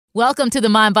Welcome to the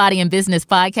Mind, Body, and Business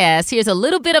podcast. Here's a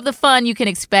little bit of the fun you can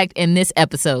expect in this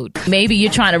episode. Maybe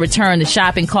you're trying to return the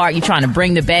shopping cart. You're trying to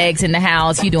bring the bags in the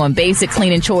house. You're doing basic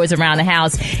cleaning chores around the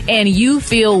house, and you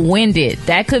feel winded.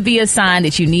 That could be a sign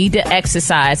that you need to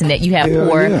exercise and that you have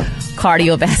poor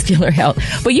cardiovascular health.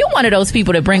 But you're one of those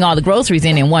people that bring all the groceries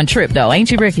in one trip, though,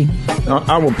 ain't you, Ricky?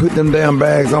 I will put them damn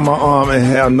bags on my arm and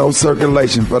have no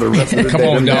circulation for the rest of the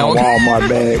day. On, dog. Walmart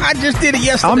bag. I just did it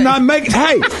yesterday. I'm not making.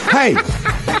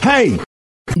 Hey.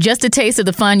 Just a taste of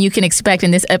the fun you can expect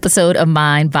in this episode of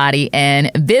Mind, Body, and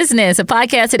Business, a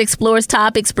podcast that explores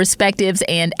topics, perspectives,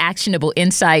 and actionable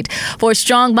insight for a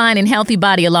strong mind and healthy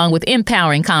body, along with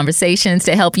empowering conversations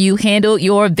to help you handle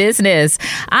your business.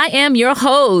 I am your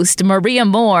host, Maria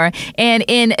Moore, and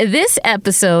in this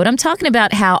episode, I'm talking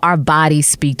about how our bodies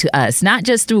speak to us, not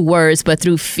just through words, but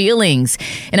through feelings.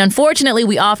 And unfortunately,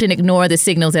 we often ignore the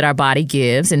signals that our body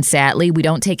gives, and sadly, we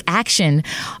don't take action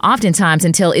oftentimes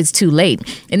until it's too late.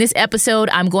 In this episode,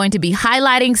 I'm going to be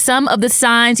highlighting some of the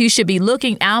signs you should be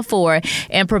looking out for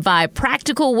and provide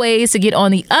practical ways to get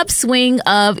on the upswing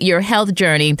of your health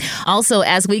journey. Also,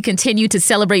 as we continue to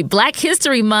celebrate Black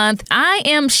History Month, I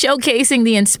am showcasing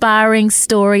the inspiring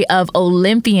story of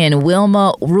Olympian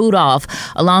Wilma Rudolph,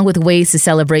 along with ways to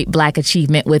celebrate Black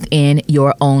achievement within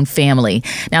your own family.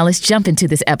 Now, let's jump into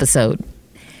this episode.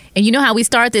 And you know how we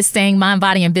start this thing, Mind,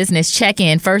 Body, and Business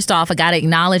check-in. First off, I got to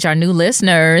acknowledge our new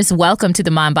listeners. Welcome to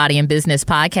the Mind, Body, and Business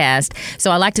podcast.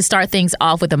 So I like to start things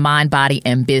off with a Mind, Body,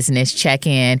 and Business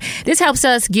check-in. This helps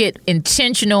us get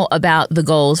intentional about the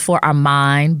goals for our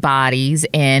mind, bodies,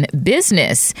 and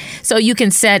business. So you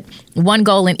can set one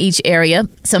goal in each area,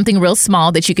 something real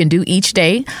small that you can do each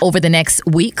day over the next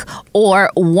week, or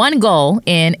one goal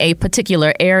in a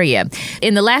particular area.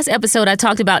 In the last episode, I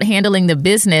talked about handling the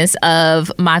business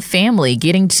of my family,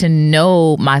 getting to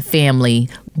know my family,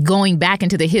 going back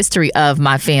into the history of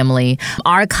my family,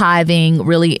 archiving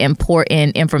really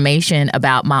important information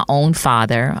about my own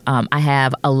father. I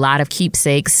have a lot of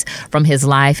keepsakes from his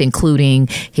life, including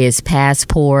his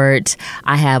passport.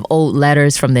 I have old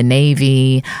letters from the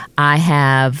Navy. I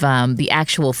have the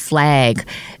actual flag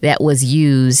that was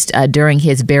used during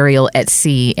his burial at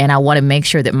sea. And I want to make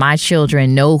sure that my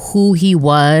children know who he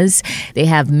was. They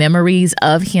have memories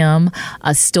of him,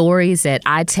 stories that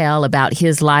I tell about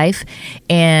his life.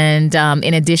 And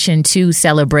in addition to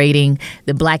celebrating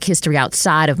the Black history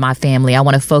outside of my family, I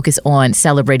want to focus on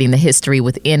celebrating the history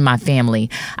within my family.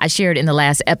 I shared in the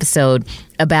last episode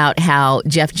about how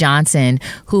Jeff Johnson,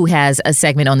 who has a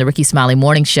segment on the Ricky Smiley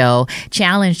Morning Show,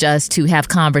 challenged us to have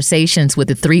conversations with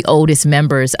the three oldest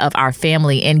members of our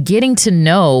family and getting to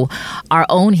know our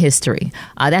own history.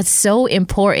 That's so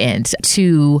important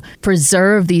to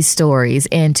preserve these stories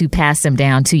and to pass them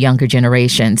down to younger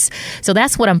generations. So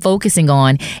that's what I'm focusing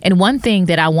on. And one thing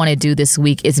that I want to do this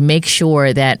week is make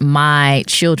sure that my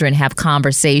children have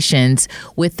conversations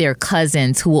with their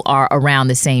cousins who are around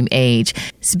the same age.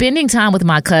 Spending time with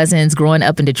my cousins growing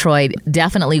up in Detroit,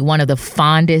 definitely one of the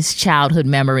fondest childhood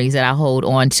memories that I hold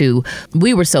on to.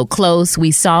 We were so close.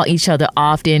 We saw each other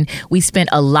often. We spent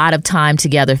a lot of time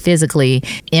together physically.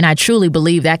 And I truly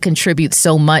believe that contributes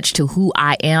so much to who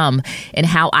I am and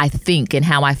how I think and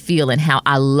how I feel and how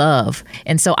I love.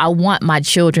 And so I want my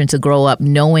children to grow up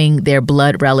knowing their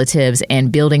blood relatives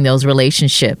and building those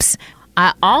relationships.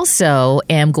 I also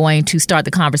am going to start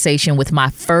the conversation with my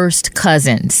first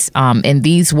cousins, and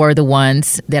these were the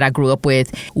ones that I grew up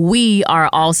with. We are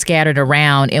all scattered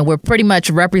around, and we're pretty much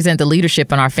represent the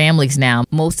leadership in our families now.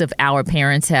 Most of our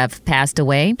parents have passed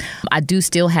away. I do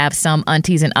still have some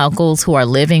aunties and uncles who are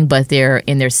living, but they're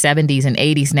in their 70s and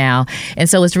 80s now. And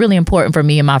so it's really important for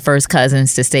me and my first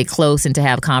cousins to stay close and to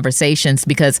have conversations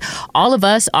because all of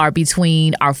us are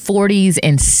between our 40s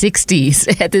and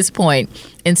 60s at this point.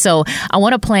 And so I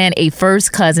want to plan a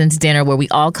first cousins dinner where we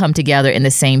all come together in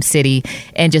the same city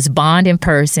and just bond in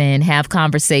person, have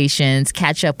conversations,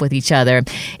 catch up with each other.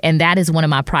 And that is one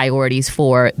of my priorities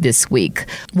for this week.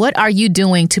 What are you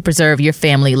doing to preserve your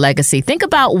family legacy? Think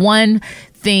about one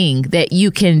thing that you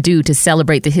can do to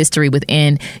celebrate the history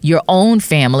within your own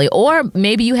family, or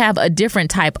maybe you have a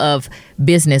different type of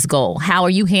business goal. How are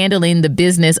you handling the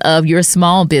business of your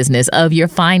small business, of your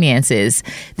finances?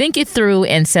 Think it through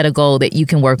and set a goal that you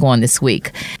can work on this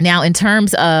week. Now, in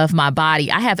terms of my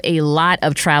body, I have a lot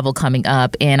of travel coming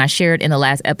up, and I shared in the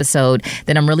last episode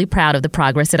that I'm really proud of the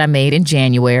progress that I made in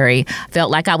January.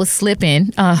 Felt like I was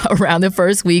slipping around the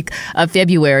first week of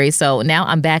February, so now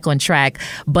I'm back on track,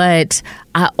 but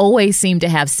I always seem to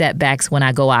have setbacks when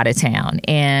I go out of town,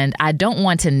 and I don't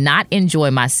want to not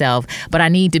enjoy myself, but I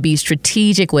need to be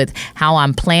strategic with how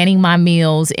I'm planning my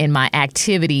meals and my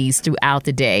activities throughout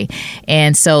the day.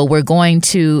 And so we're going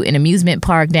to an amusement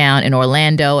park down in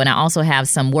Orlando, and I also have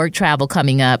some work travel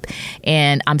coming up,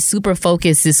 and I'm super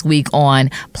focused this week on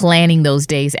planning those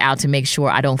days out to make sure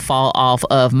I don't fall off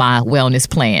of my wellness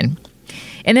plan.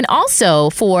 And then also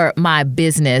for my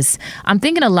business, I'm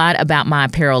thinking a lot about my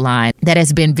apparel line that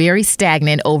has been very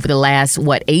stagnant over the last,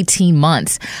 18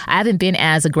 months. I haven't been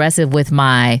as aggressive with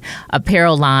my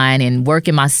apparel line and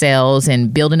working my sales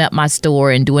and building up my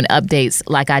store and doing updates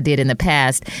like I did in the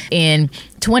past. In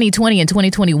 2020 and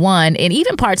 2021, and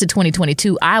even parts of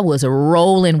 2022, I was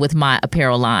rolling with my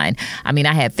apparel line. I mean,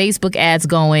 I had Facebook ads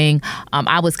going.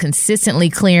 I was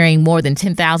consistently clearing more than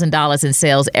 $10,000 in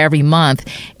sales every month.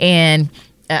 And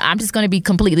I'm just going to be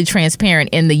completely transparent.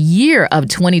 In the year of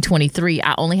 2023,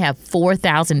 I only have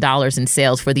 $4,000 in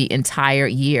sales for the entire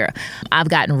year. I've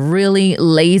gotten really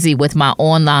lazy with my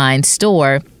online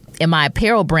store and my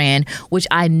apparel brand, which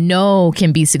I know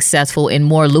can be successful and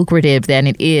more lucrative than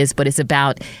it is, but it's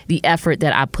about the effort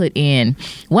that I put in.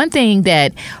 One thing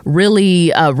that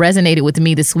really resonated with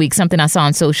me this week, something I saw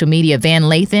on social media, Van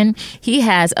Lathan, he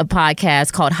has a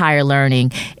podcast called Higher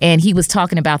Learning, and he was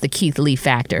talking about the Keith Lee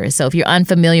factor. So if you're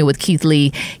unfamiliar with Keith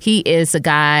Lee, he is a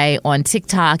guy on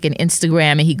TikTok and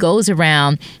Instagram, and he goes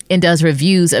around and does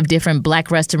reviews of different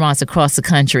Black restaurants across the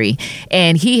country.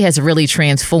 And he has really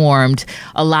transformed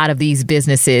a lot of these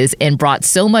businesses and brought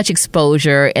so much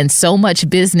exposure and so much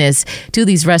business to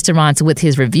these restaurants with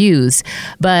his reviews.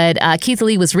 But Keith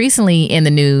Lee was recently in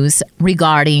the news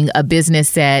regarding a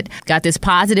business that got this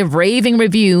positive raving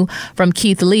review from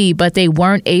Keith Lee, but they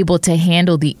weren't able to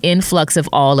handle the influx of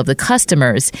all of the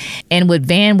customers. And what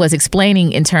Van was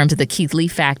explaining in terms of the Keith Lee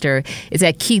factor is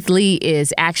that Keith Lee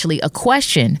is actually a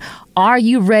question. Are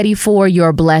you ready for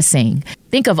your blessing?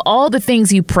 Think of all the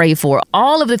things you pray for,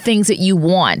 all of the things that you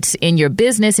want in your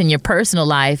business, in your personal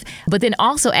life, but then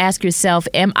also ask yourself,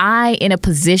 am I in a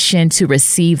position to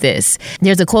receive this?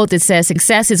 There's a quote that says,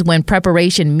 success is when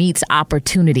preparation meets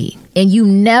opportunity. And you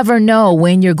never know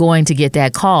when you're going to get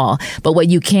that call. But what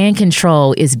you can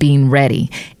control is being ready.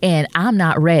 And I'm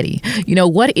not ready. You know,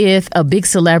 what if a big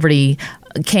celebrity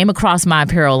came across my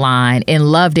apparel line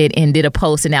and loved it and did a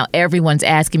post, and now everyone's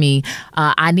asking me,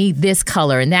 I need this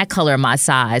color and that color in my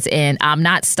size, and I'm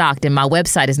not stocked and my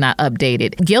website is not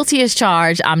updated. Guilty as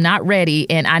charged. I'm not ready,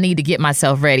 and I need to get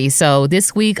myself ready. So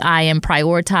this week I am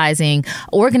prioritizing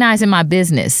organizing my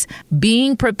business,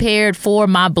 being prepared for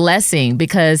my blessing,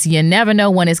 because you never know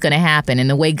when it's going to happen. And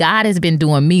the way God has been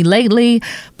doing me lately,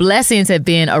 blessings have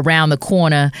been around the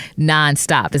corner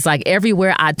nonstop. It's like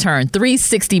everywhere I turn,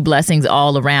 360 blessings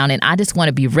all around. And I just want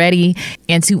to be ready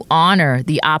and to honor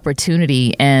the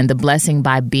opportunity and the blessing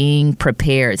by being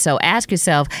prepared. So ask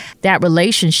yourself, that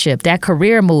relationship, that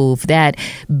career move, that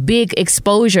big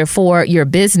exposure for your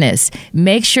business,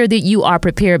 make sure that you are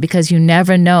prepared, because you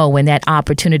never know when that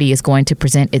opportunity is going to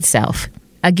present itself.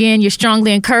 Again, you're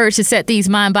strongly encouraged to set these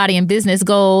mind, body, and business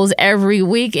goals every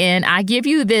week. And I give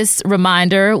you this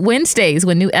reminder Wednesdays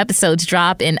when new episodes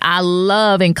drop. And I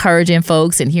love encouraging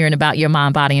folks and hearing about your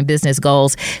mind, body, and business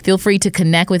goals. Feel free to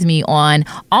connect with me on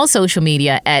all social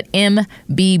media at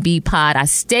MBBPod. I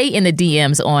stay in the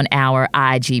DMs on our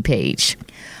IG page.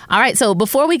 All right. So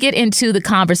before we get into the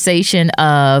conversation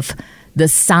of the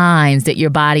signs that your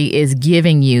body is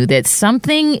giving you that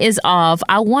something is off,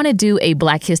 I want to do a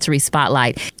Black History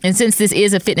Spotlight. And since this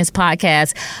is a fitness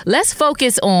podcast, let's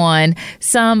focus on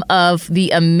some of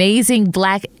the amazing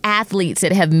Black athletes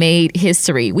that have made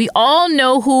history. We all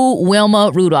know who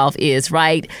Wilma Rudolph is,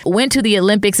 right? Went to the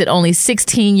Olympics at only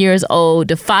 16 years old,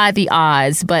 defied the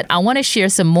odds. But I want to share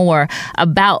some more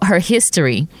about her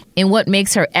history and what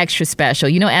makes her extra special.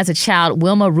 You know, as a child,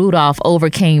 Wilma Rudolph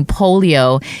overcame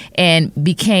polio and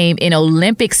became an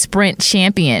Olympic sprint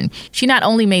champion. She not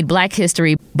only made Black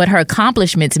history, but her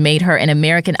accomplishments made her an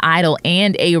American Idol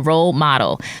and a role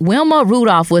model. Wilma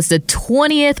Rudolph was the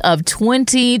 20th of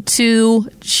 22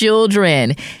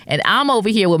 children. And I'm over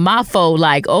here with my foe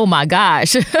like, oh my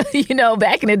gosh. You know,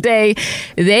 back in the day,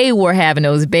 they were having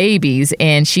those babies,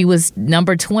 and she was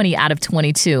number 20 out of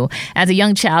 22. As a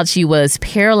young child, she was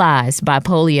paralyzed by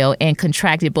polio and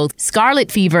contracted both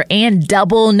scarlet fever and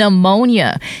double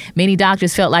pneumonia. Many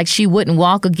doctors felt like she wouldn't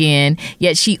walk again,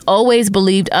 yet she always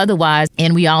believed otherwise,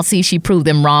 and we all see she proved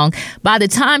them wrong. By the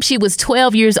time she was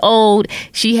 12 years old,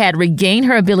 she had regained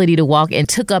her ability to walk and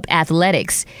took up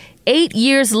athletics. 8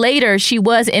 years later, she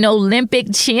was an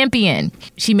Olympic champion.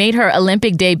 She made her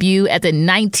Olympic debut at the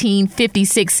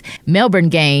 1956 Melbourne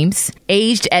Games.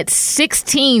 Aged at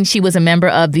 16, she was a member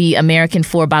of the American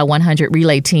 4x100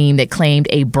 relay team that claimed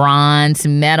a bronze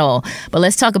medal. But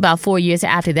let's talk about 4 years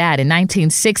after that. In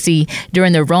 1960,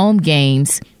 during the Rome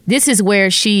Games, this is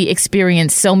where she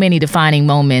experienced so many defining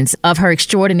moments of her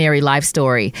extraordinary life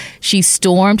story. She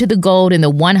stormed to the gold in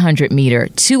the 100-meter,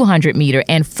 200-meter,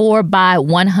 and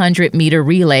 4x100-meter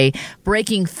relay,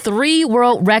 breaking 3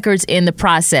 world records in the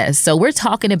process. So we're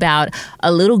talking about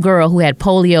a little girl who had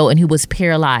polio and who was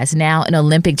paralyzed, now an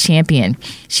Olympic champion.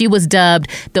 She was dubbed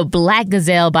the Black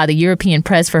Gazelle by the European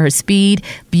press for her speed,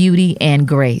 beauty, and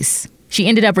grace. She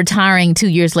ended up retiring 2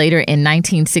 years later in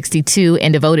 1962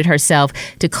 and devoted herself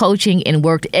to coaching and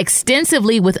worked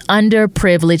extensively with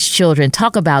underprivileged children.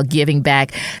 Talk about giving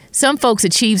back. Some folks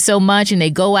achieve so much and they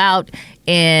go out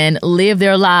and live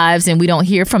their lives and we don't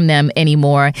hear from them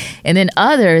anymore. And then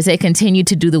others, they continue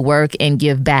to do the work and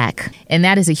give back. And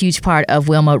that is a huge part of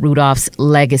Wilma Rudolph's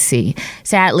legacy.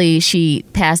 Sadly, she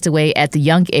passed away at the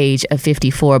young age of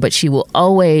 54, but she will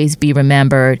always be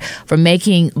remembered for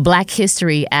making Black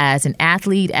history as an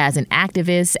athlete, as an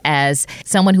activist, as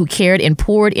someone who cared and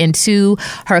poured into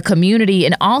her community,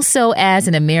 and also as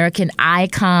an American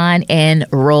icon and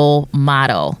role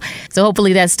model. So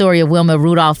hopefully that story of Wilma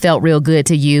Rudolph felt real good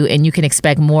to you, and you can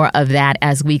expect more of that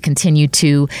as we continue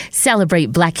to celebrate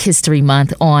Black History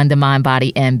Month on the Mind,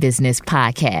 Body, and Business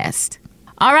podcast.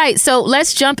 All right, so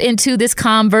let's jump into this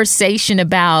conversation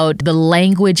about the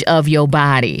language of your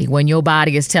body. When your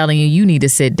body is telling you, you need to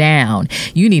sit down,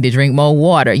 you need to drink more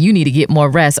water, you need to get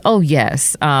more rest. Oh,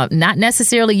 yes. Not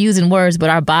necessarily using words, but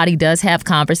our body does have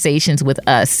conversations with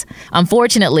us.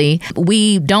 Unfortunately,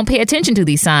 we don't pay attention to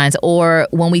these signs, or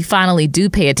when we finally do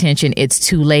pay attention, it's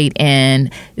too late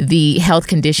and the health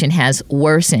condition has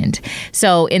worsened.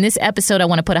 So in this episode, I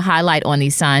want to put a highlight on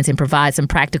these signs and provide some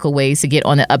practical ways to get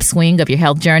on the upswing of your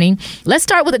health journey. Let's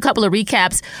start with a couple of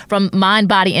recaps from Mind,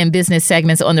 Body, and Business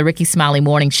segments on the Ricky Smiley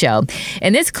Morning Show.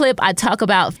 In this clip, I talk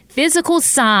about physical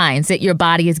signs that your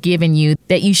body is giving you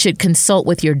that you should consult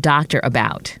with your doctor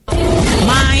about.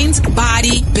 Mind,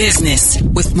 Body, Business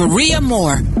with Maria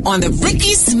Moore on the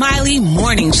Ricky Smiley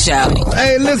Morning Show.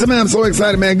 Hey, listen, man, I'm so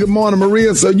excited, man. Good morning,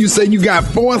 Maria. So you say you got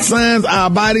 4 signs our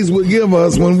bodies will give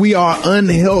us when we are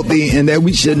unhealthy and that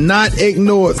we should not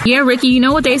ignore. Yeah, Ricky, you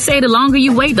know what they say, the longer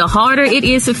you wait, the harder it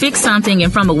is to fix something.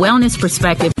 And from a wellness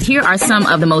perspective, here are some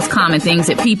of the most common things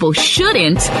that people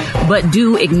shouldn't but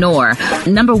do ignore.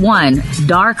 Number 1,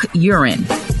 dark urine.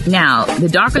 Now, the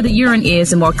darker the urine is,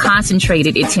 the more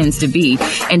concentrated it tends to be.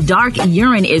 And dark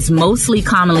urine is mostly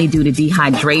commonly due to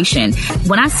dehydration.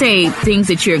 When I say things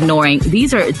that you're ignoring,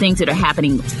 these are things that are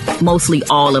happening mostly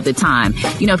all of the time.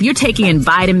 You know, if you're taking in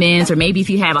vitamins, or maybe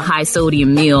if you have a high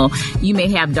sodium meal, you may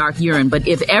have dark urine. But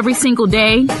if every single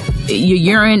day your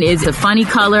urine is a funny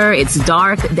color, it's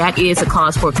dark, that is a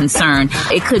cause for concern.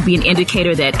 It could be an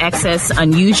indicator that excess,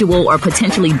 unusual, or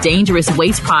potentially dangerous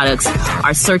waste products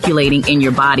are circulating in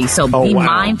your body. So be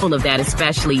mindful of that,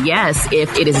 especially, yes,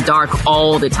 if it is dark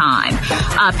all the time.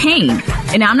 Pain.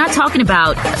 And now I'm not talking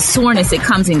about soreness that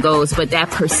comes and goes, but that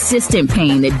persistent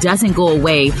pain that doesn't go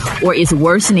away or is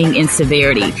worsening in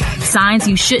severity. Signs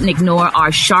you shouldn't ignore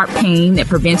are sharp pain that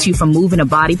prevents you from moving a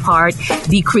body part,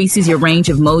 decreases your range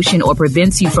of motion, or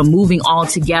prevents you from moving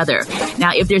altogether.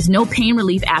 Now, if there's no pain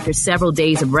relief after several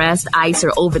days of rest, ice,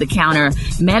 or over-the-counter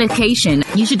medication,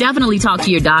 you should definitely talk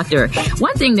to your doctor.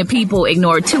 One thing that people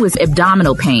ignore too is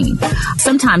abdominal pain.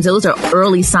 Sometimes those are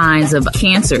early signs of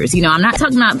cancers. You know, I'm not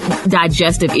talking about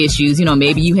digestive issues. You know,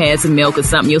 maybe you had some milk or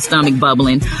something, your stomach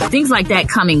bubbling. Things like that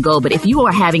come and go. But if you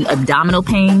are having abdominal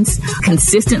pains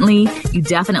consistently, you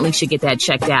definitely should get that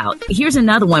checked out. Here's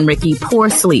another one, Ricky: poor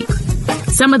sleep.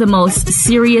 Some of the most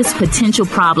serious potential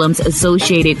problems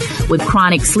associated with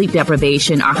chronic sleep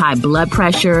deprivation are high blood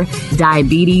pressure,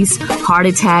 diabetes, heart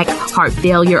attack, heart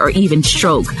failure, or even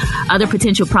stroke. Other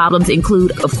potential problems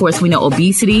include, of course, we know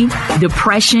obesity,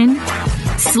 depression.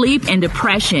 Sleep and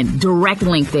depression, direct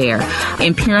link there.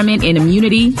 Impairment in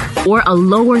immunity or a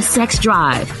lower sex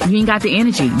drive. You ain't got the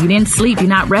energy. You didn't sleep. You're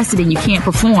not rested and you can't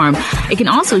perform. It can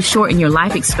also shorten your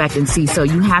life expectancy, so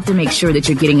you have to make sure that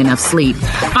you're getting enough sleep.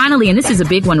 Finally, and this is a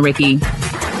big one, Ricky,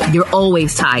 you're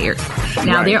always tired.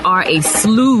 Now, there are a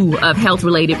slew of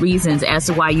health-related reasons as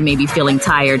to why you may be feeling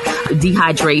tired.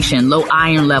 Dehydration, low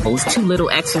iron levels, too little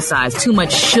exercise, too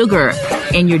much sugar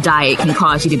in your diet can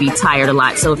cause you to be tired a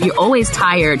lot. So if you're always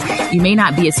tired, you may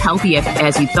not be as healthy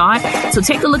as you thought. So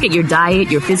take a look at your diet,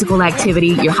 your physical activity,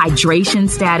 your hydration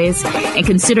status, and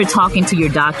consider talking to your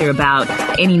doctor about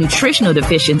any nutritional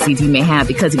deficiencies you may have,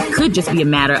 because it could just be a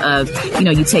matter of,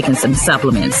 you taking some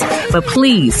supplements. But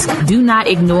please do not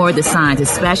ignore the signs,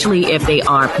 especially if they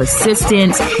are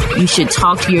persistent. You should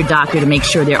talk to your doctor to make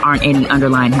sure there aren't any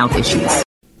underlying health issues.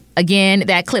 Again,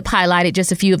 that clip highlighted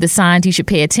just a few of the signs you should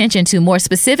pay attention to, more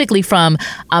specifically from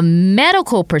a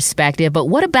medical perspective. But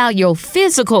what about your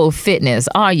physical fitness?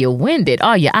 Are you winded?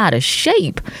 Are you out of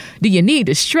shape? Do you need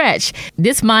to stretch?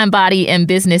 This Mind, Body, and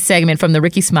Business segment from the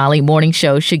Rickey Smiley Morning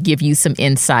Show should give you some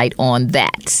insight on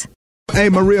that. Hey,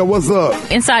 Maria, what's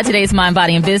up? Inside today's Mind,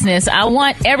 Body, and Business, I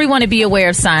want everyone to be aware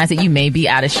of signs that you may be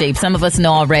out of shape. Some of us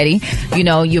know already.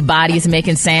 Your body is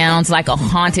making sounds like a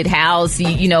haunted house.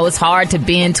 It's hard to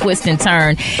bend, twist, and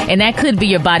turn. And that could be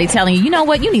your body telling you,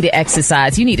 you need to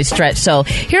exercise. You need to stretch. So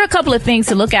here are a couple of things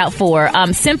to look out for.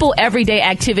 Simple everyday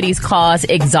activities cause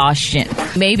exhaustion.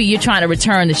 Maybe you're trying to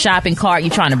return the shopping cart.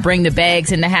 You're trying to bring the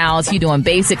bags in the house. You're doing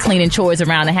basic cleaning chores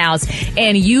around the house,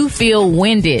 and you feel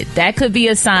winded. That could be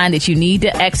a sign that you need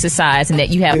to exercise and that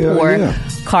you have poor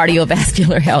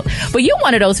cardiovascular health. But you're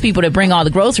one of those people that bring all the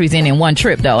groceries in one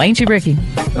trip, though, ain't you, Ricky?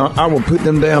 I will put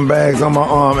them damn bags on my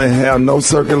arm and have no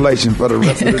circulation for the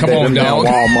rest of the day. Come on, dog.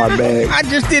 Walmart bags. I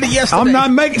just did it yesterday. I'm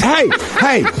not making.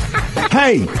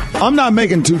 Hey, I'm not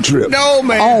making 2 trips. No,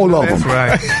 man. All of That's them.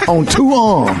 right. On 2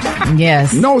 arms.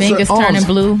 Yes. No, fingers sir. turning Arms.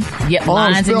 blue. Yep,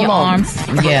 lines in your arms.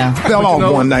 Yeah. Fell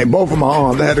off one night. Both of my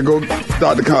arms. I had to go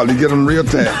start the college to get them real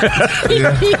tight.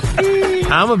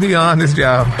 I'm going to be honest,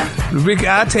 y'all. Ricky,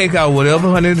 I take out whatever,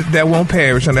 honey, that won't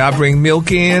perish. Honey, I bring milk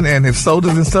in, and if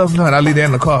sodas and stuff, honey, I leave that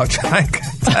in the car.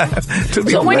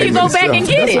 So when do you go back and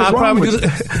get it?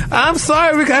 I'm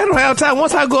sorry, Ricky, I don't have time.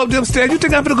 Once I go up them stairs, you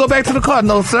think I'm going to go back to the car?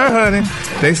 No, sir, honey.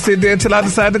 They sit there until I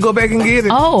decide to go back and get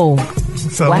it. Oh.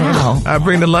 So wow. I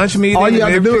bring the lunch meat. All you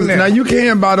have to do is, now you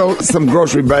can buy some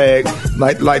grocery bags,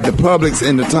 like the Publix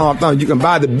and the Tom Thumb. You can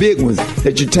buy the big ones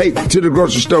that you take to the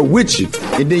grocery store with you.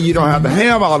 And then you don't have to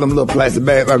have all them little plastic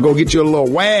bags. Or go get you a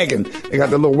little wagon. They got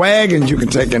the little wagons you can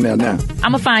take in there now.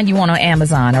 I'm going to find you one on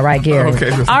Amazon. All right, Gary.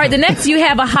 Okay. All right, the next, you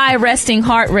have a high resting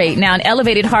heart rate. Now, an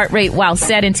elevated heart rate while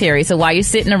sedentary. So while you're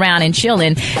sitting around and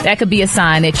chilling, that could be a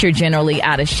sign that you're generally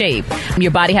out of shape.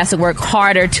 Your body has to work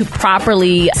harder to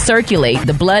properly circulate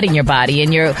the blood in your body.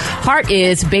 And your heart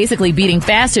is basically beating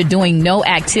faster doing no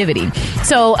activity.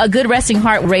 So a good resting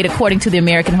heart rate, according to the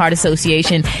American Heart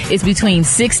Association, is between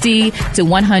 60 to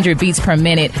 100 beats per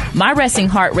minute. My resting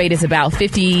heart rate is about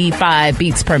 55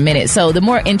 beats per minute. So the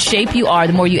more in shape you are,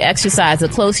 the more you exercise, the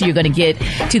closer you're going to get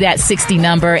to that 60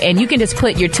 number. And you can just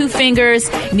put your 2 fingers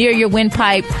near your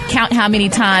windpipe, count how many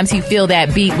times you feel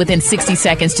that beat within 60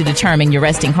 seconds to determine your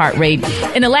resting heart rate.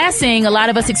 And the last thing, a lot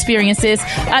of us experience this,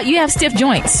 you have stiff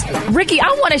joints. Ricky, I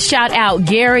want to shout out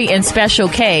Gary and Special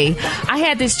K. I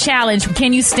had this challenge.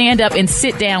 Can you stand up and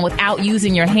sit down without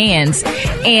using your hands?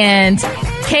 And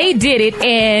Kay did it,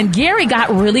 and Gary got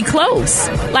really close.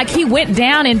 Like, he went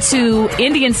down into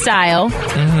Indian style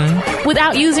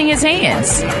without using his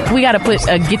hands. We got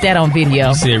to get that on video.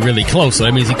 You said really close, so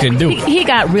that means he couldn't do it. He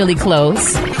got really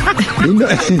close.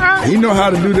 He know how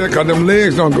to do that because them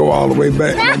legs don't go all the way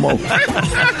back no more.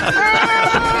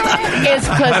 It's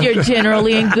because you're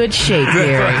generally in good shape,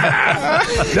 Gary.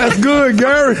 That's good,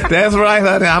 Gary. That's right,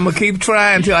 honey. I'm going to keep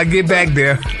trying until I get back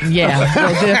there. Yeah,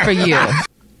 well, good for you.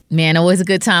 Man, always a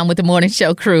good time with the morning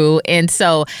show crew. And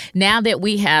so now that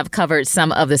we have covered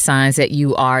some of the signs that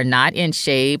you are not in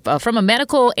shape from a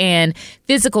medical and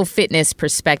physical fitness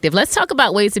perspective, let's talk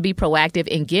about ways to be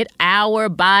proactive and get our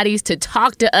bodies to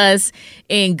talk to us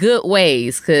in good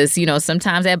ways. Because,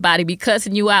 sometimes that body be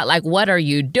cussing you out like, what are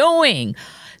you doing?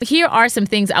 Here are some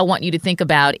things I want you to think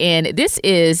about, and this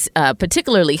is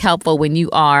particularly helpful when you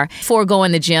are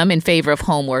foregoing the gym in favor of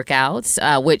home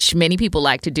workouts, which many people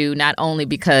like to do, not only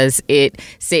because it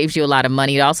saves you a lot of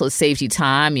money, it also saves you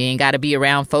time. You ain't got to be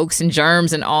around folks and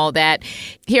germs and all that.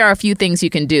 Here are a few things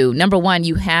you can do. Number one,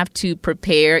 you have to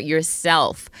prepare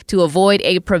yourself to avoid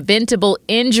a preventable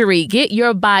injury. Get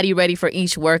your body ready for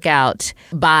each workout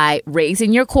by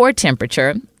raising your core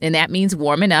temperature, and that means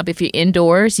warming up. If you're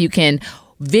indoors, you can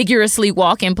vigorously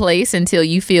walk in place until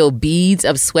you feel beads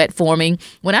of sweat forming.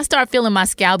 When I start feeling my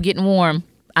scalp getting warm,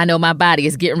 I know my body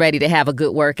is getting ready to have a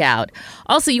good workout.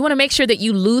 Also, you want to make sure that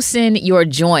you loosen your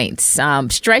joints.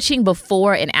 Stretching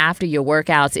before and after your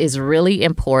workouts is really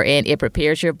important. It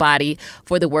prepares your body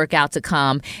for the workout to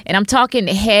come. And I'm talking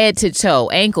head to toe,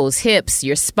 ankles, hips,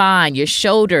 your spine, your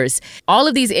shoulders. All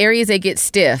of these areas, they get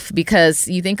stiff because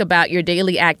you think about your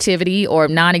daily activity or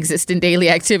non-existent daily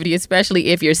activity, especially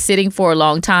if you're sitting for a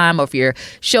long time or if your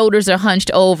shoulders are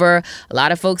hunched over. A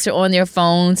lot of folks are on their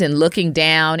phones and looking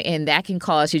down, and that can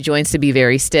cause your joints to be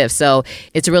very stiff. So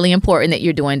it's really important that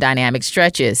you're doing dynamic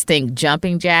stretches. Think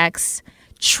jumping jacks,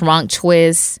 trunk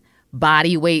twists,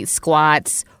 body weight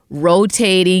squats,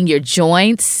 rotating your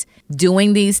joints.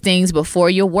 Doing these things before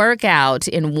your workout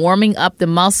and warming up the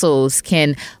muscles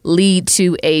can lead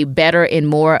to a better and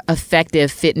more effective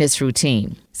fitness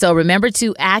routine. So remember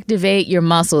to activate your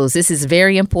muscles. This is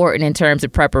very important in terms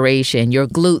of preparation. Your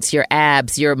glutes, your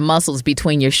abs, your muscles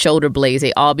between your shoulder blades,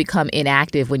 they all become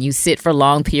inactive when you sit for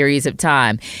long periods of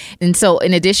time. And so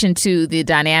in addition to the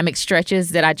dynamic stretches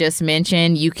that I just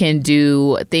mentioned, you can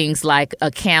do things like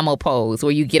a camel pose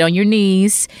where you get on your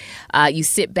knees, you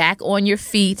sit back on your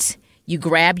feet, you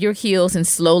grab your heels and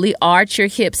slowly arch your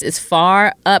hips as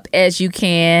far up as you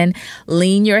can.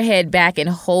 Lean your head back and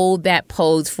hold that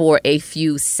pose for a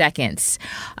few seconds.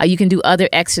 You can do other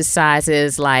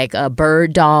exercises like a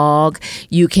bird dog.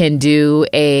 You can do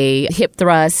a hip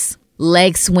thrust,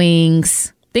 leg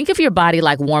swings. Think of your body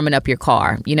like warming up your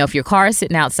car. You know, if your car is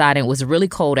sitting outside and it was really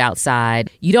cold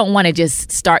outside, you don't want to just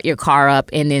start your car up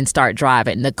and then start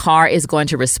driving. The car is going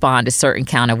to respond a certain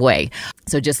kind of way.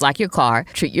 So just like your car,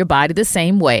 treat your body the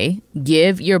same way.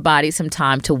 Give your body some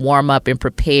time to warm up and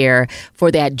prepare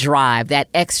for that drive, that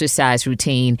exercise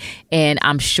routine. And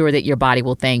I'm sure that your body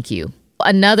will thank you.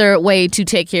 Another way to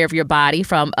take care of your body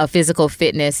from a physical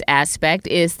fitness aspect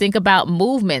is think about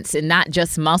movements and not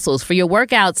just muscles. For your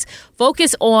workouts,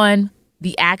 focus on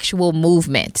the actual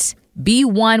movement. Be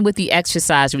one with the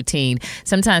exercise routine.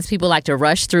 Sometimes people like to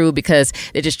rush through because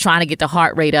they're just trying to get the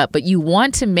heart rate up, but you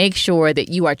want to make sure that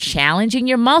you are challenging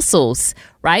your muscles,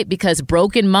 right? Because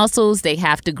broken muscles, they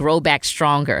have to grow back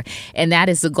stronger. And that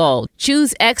is the goal.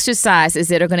 Choose exercises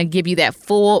that are going to give you that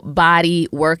full body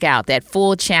workout, that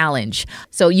full challenge.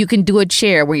 So you can do a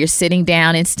chair where you're sitting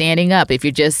down and standing up if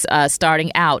you're just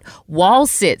starting out. Wall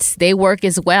sits, they work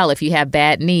as well if you have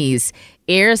bad knees.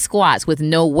 Air squats with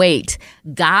no weight,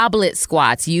 goblet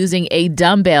squats using a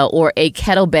dumbbell or a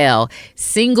kettlebell,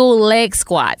 single leg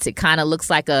squats. It kind of looks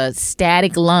like a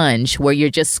static lunge where you're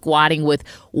just squatting with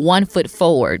 1 foot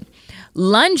forward.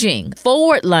 Lunging,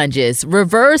 forward lunges,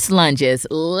 reverse lunges,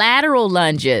 lateral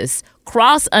lunges,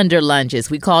 cross under lunges.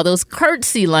 We call those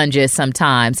curtsy lunges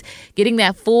sometimes. Getting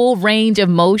that full range of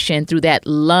motion through that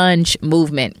lunge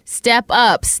movement. Step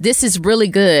ups. This is really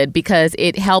good because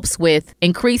it helps with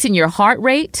increasing your heart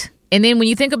rate. And then when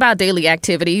you think about daily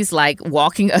activities like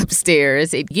walking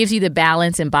upstairs, it gives you the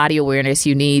balance and body awareness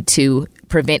you need to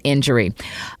prevent injury.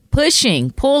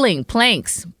 Pushing, pulling,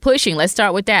 planks, pushing. Let's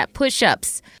start with that.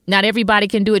 Push-ups. Not everybody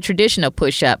can do a traditional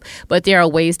push-up, but there are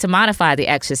ways to modify the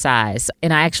exercise.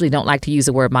 And I actually don't like to use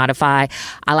the word modify.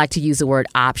 I like to use the word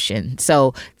option.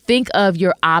 So think of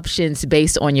your options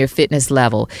based on your fitness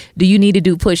level. Do you need to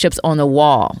do push-ups on the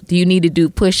wall? Do you need to do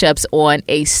push-ups on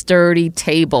a sturdy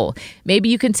table? Maybe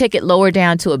you can take it lower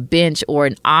down to a bench or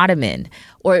an ottoman.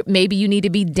 Or maybe you need to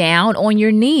be down on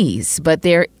your knees. But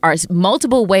there are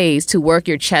multiple ways to work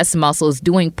your chest muscles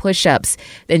doing push-ups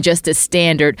than just the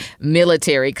standard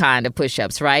military kind of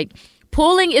push-ups, right?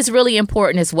 Pulling is really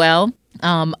important as well.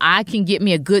 I can get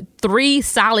me a good 3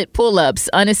 solid pull-ups,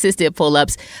 unassisted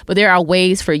pull-ups, but there are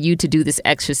ways for you to do this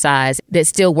exercise that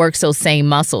still works those same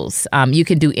muscles. You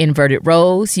can do inverted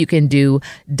rows. You can do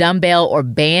dumbbell or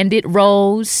banded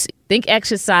rows. Think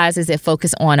exercises that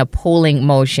focus on a pulling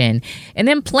motion. And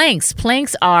then planks.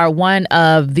 Planks are one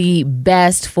of the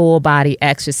best full body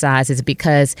exercises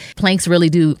because planks really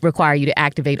do require you to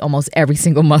activate almost every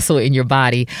single muscle in your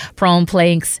body. Prone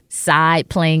planks, side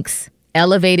planks,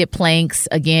 elevated planks.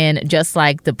 Again, just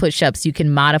like the push-ups, you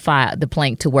can modify the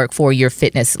plank to work for your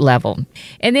fitness level.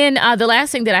 And then the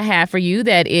last thing that I have for you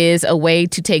that is a way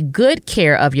to take good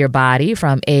care of your body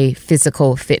from a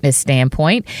physical fitness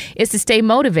standpoint is to stay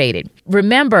motivated.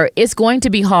 Remember, it's going to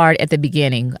be hard at the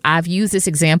beginning. I've used this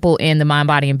example in the Mind,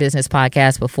 Body, and Business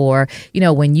podcast before. You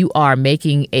know, when you are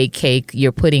making a cake,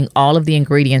 you're putting all of the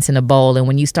ingredients in a bowl, and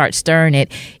when you start stirring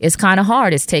it, it's kind of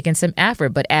hard. It's taking some effort.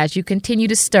 But as you continue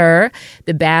to stir,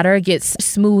 the batter gets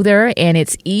smoother and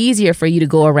it's easier for you to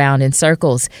go around in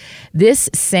circles. This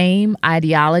same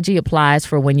ideology applies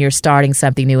for when you're starting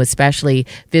something new, especially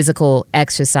physical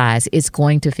exercise. It's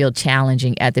going to feel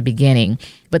challenging at the beginning.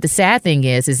 But the sad thing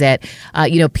is that,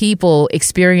 people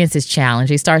experience this challenge.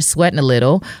 They start sweating a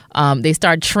little. They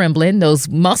start trembling. Those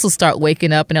muscles start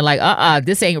waking up and they're like,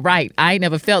 this ain't right. I ain't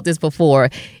never felt this before.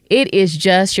 It is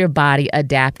just your body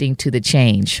adapting to the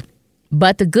change.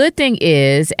 But the good thing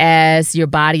is, as your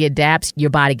body adapts, your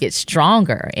body gets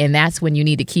stronger. And that's when you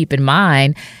need to keep in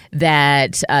mind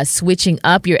that switching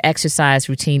up your exercise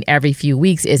routine every few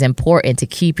weeks is important to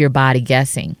keep your body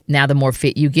guessing. Now, the more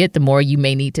fit you get, the more you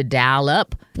may need to dial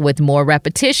up with more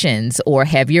repetitions or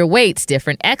heavier weights,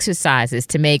 different exercises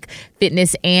to make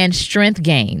fitness and strength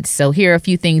gains. So here are a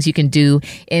few things you can do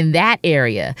in that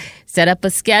area. Set up a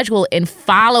schedule and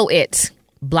follow it.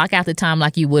 Block out the time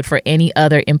like you would for any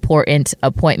other important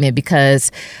appointment,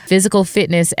 because physical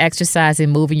fitness, exercise,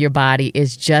 and moving your body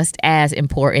is just as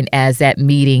important as that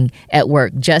meeting at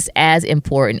work, just as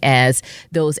important as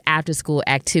those after-school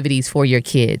activities for your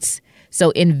kids. So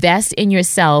invest in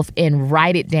yourself and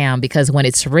write it down, because when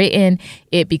it's written,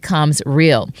 it becomes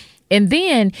real. And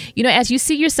then, as you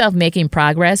see yourself making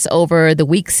progress over the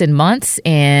weeks and months,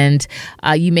 and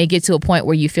you may get to a point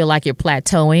where you feel like you're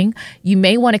plateauing, you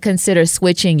may want to consider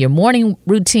switching your morning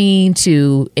routine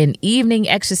to an evening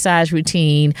exercise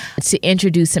routine to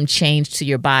introduce some change to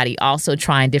your body. Also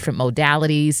trying different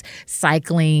modalities,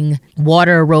 cycling,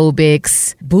 water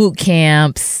aerobics, boot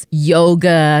camps,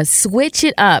 yoga. Switch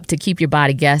it up to keep your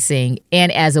body guessing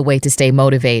and as a way to stay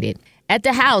motivated. At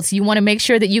the house, you want to make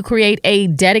sure that you create a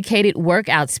dedicated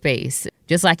workout space.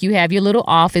 Just like you have your little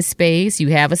office space, you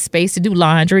have a space to do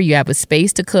laundry, you have a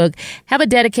space to cook, have a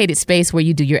dedicated space where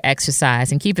you do your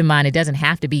exercise. And keep in mind, it doesn't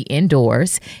have to be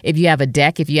indoors. If you have a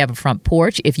deck, if you have a front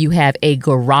porch, if you have a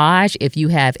garage, if you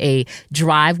have a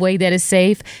driveway that is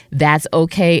safe, that's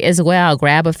okay as well.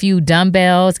 Grab a few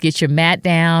dumbbells, get your mat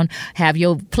down, have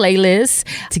your playlist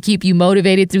to keep you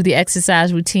motivated through the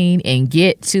exercise routine and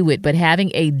get to it. But having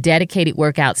a dedicated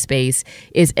workout space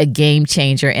is a game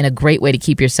changer and a great way to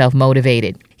keep yourself motivated.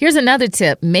 Here's another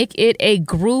tip. Make it a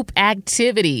group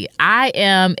activity. I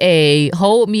am a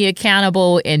hold me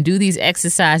accountable and do these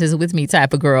exercises with me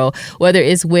type of girl, whether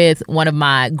it's with one of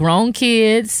my grown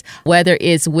kids, whether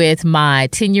it's with my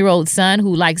 10-year-old son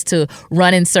who likes to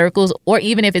run in circles, or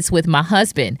even if it's with my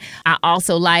husband. I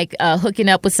also like hooking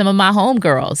up with some of my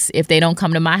homegirls. If they don't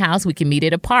come to my house, we can meet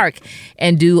at a park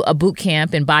and do a boot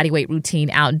camp and bodyweight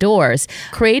routine outdoors.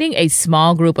 Creating a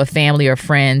small group of family or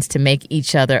friends to make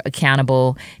each other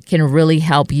accountable can really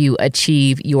help you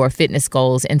achieve your fitness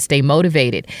goals and stay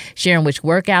motivated. Sharing which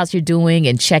workouts you're doing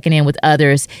and checking in with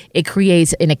others, it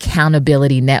creates an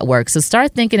accountability network. So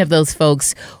start thinking of those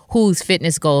folks whose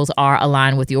fitness goals are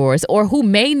aligned with yours, or who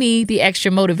may need the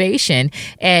extra motivation,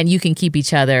 and you can keep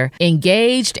each other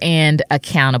engaged and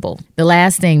accountable. The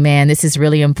last thing, man, this is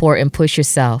really important. Push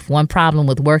yourself. One problem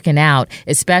with working out,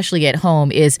 especially at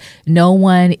home, is no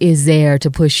one is there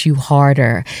to push you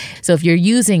harder. So if you're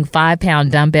using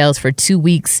 5-pound dumbbells for 2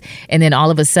 weeks and then all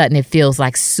of a sudden it feels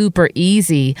like super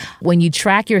easy, when you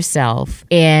track yourself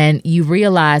and you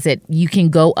realize that you can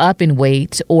go up in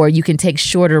weight or you can take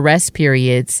shorter rest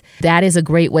periods, that is a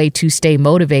great way to stay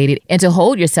motivated and to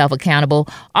hold yourself accountable.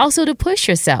 Also to push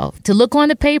yourself, to look on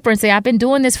the paper and say, I've been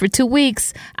doing this for 2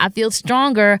 weeks. I feel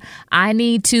stronger. I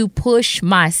need to push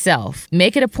myself.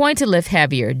 Make it a point to lift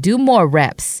heavier. Do more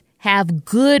reps. Have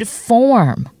good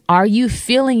form. Are you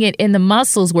feeling it in the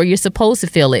muscles where you're supposed to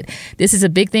feel it? This is a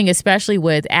big thing, especially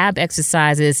with ab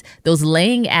exercises, those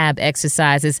laying ab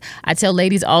exercises. I tell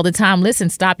ladies all the time, listen,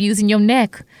 stop using your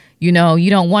neck. You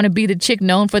don't want to be the chick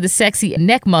known for the sexy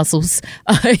neck muscles.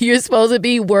 You're supposed to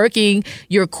be working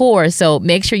your core. So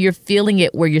make sure you're feeling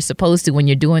it where you're supposed to when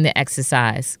you're doing the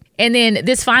exercise. And then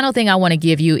this final thing I want to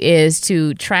give you is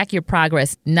to track your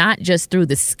progress, not just through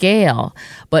the scale,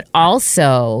 but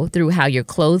also through how your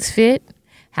clothes fit,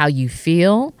 how you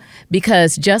feel.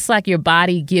 Because just like your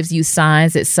body gives you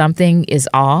signs that something is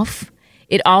off,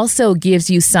 it also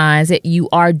gives you signs that you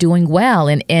are doing well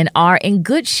and are in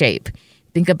good shape.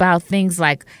 Think about things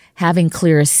like having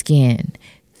clear skin,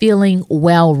 feeling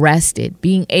well rested,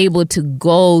 being able to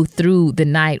go through the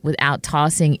night without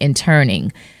tossing and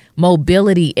turning,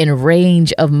 mobility and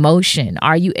range of motion.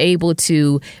 Are you able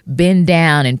to bend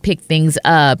down and pick things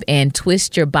up and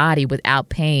twist your body without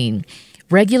pain?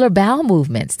 Regular bowel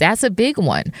movements, that's a big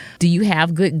one. Do you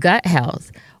have good gut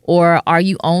health? Or are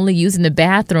you only using the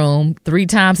bathroom 3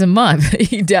 times a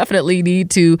month? You definitely need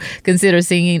to consider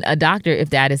seeing a doctor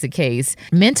if that is the case.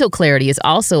 Mental clarity is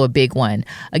also a big one.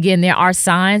 Again, there are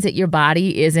signs that your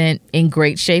body isn't in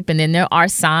great shape, and then there are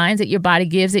signs that your body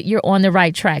gives that you're on the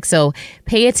right track. So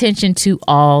pay attention to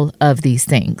all of these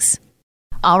things.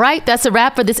 All right, that's a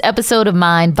wrap for this episode of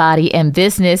Mind, Body, and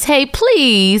Business. Hey,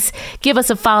 please give us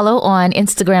a follow on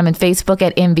Instagram and Facebook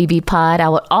at MBB Pod. I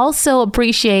would also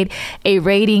appreciate a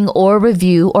rating or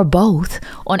review or both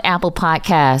on Apple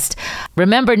Podcast.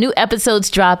 Remember, new episodes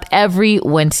drop every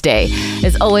Wednesday.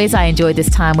 As always, I enjoyed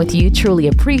this time with you. Truly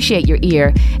appreciate your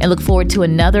ear and look forward to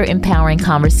another empowering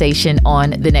conversation on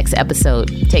the next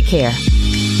episode. Take care.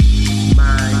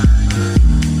 Mind,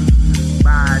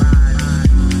 body.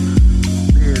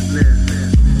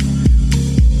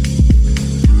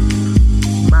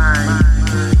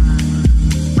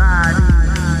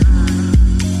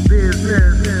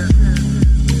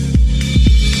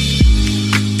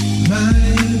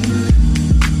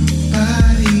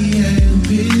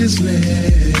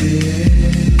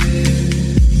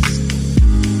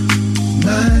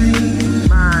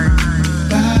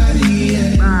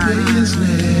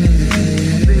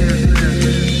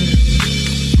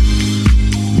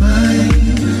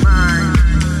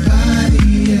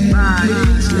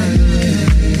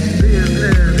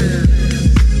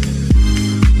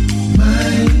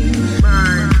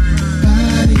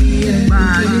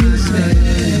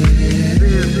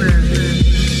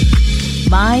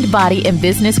 Mind, Body, and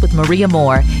Business with Maria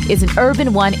Moore is an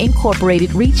Urban One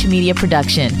Incorporated Reach Media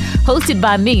production, hosted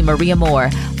by me, Maria Moore.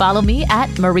 Follow me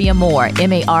at Maria Moore,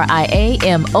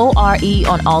 MariaMore,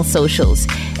 on all socials.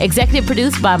 Executive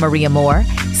produced by Maria Moore.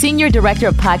 Senior Director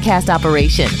of Podcast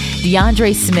Operation,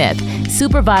 DeAndre Smith.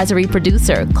 Supervisory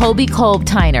Producer, Colby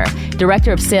Kolb-Tyner.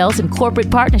 Director of Sales and Corporate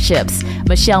Partnerships,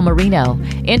 Michelle Marino.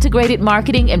 Integrated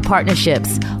Marketing and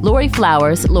Partnerships, Lori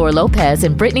Flowers, Laura Lopez,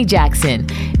 and Brittany Jackson.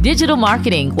 Digital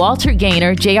Marketing, Walter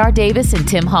Gaynor, J.R. Davis, and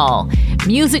Tim Hall.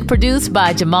 Music produced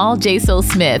by Jamal J.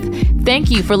 Smith. Thank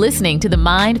you for listening to the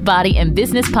Mind, Body, and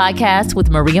Business podcast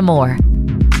with Maria Moore.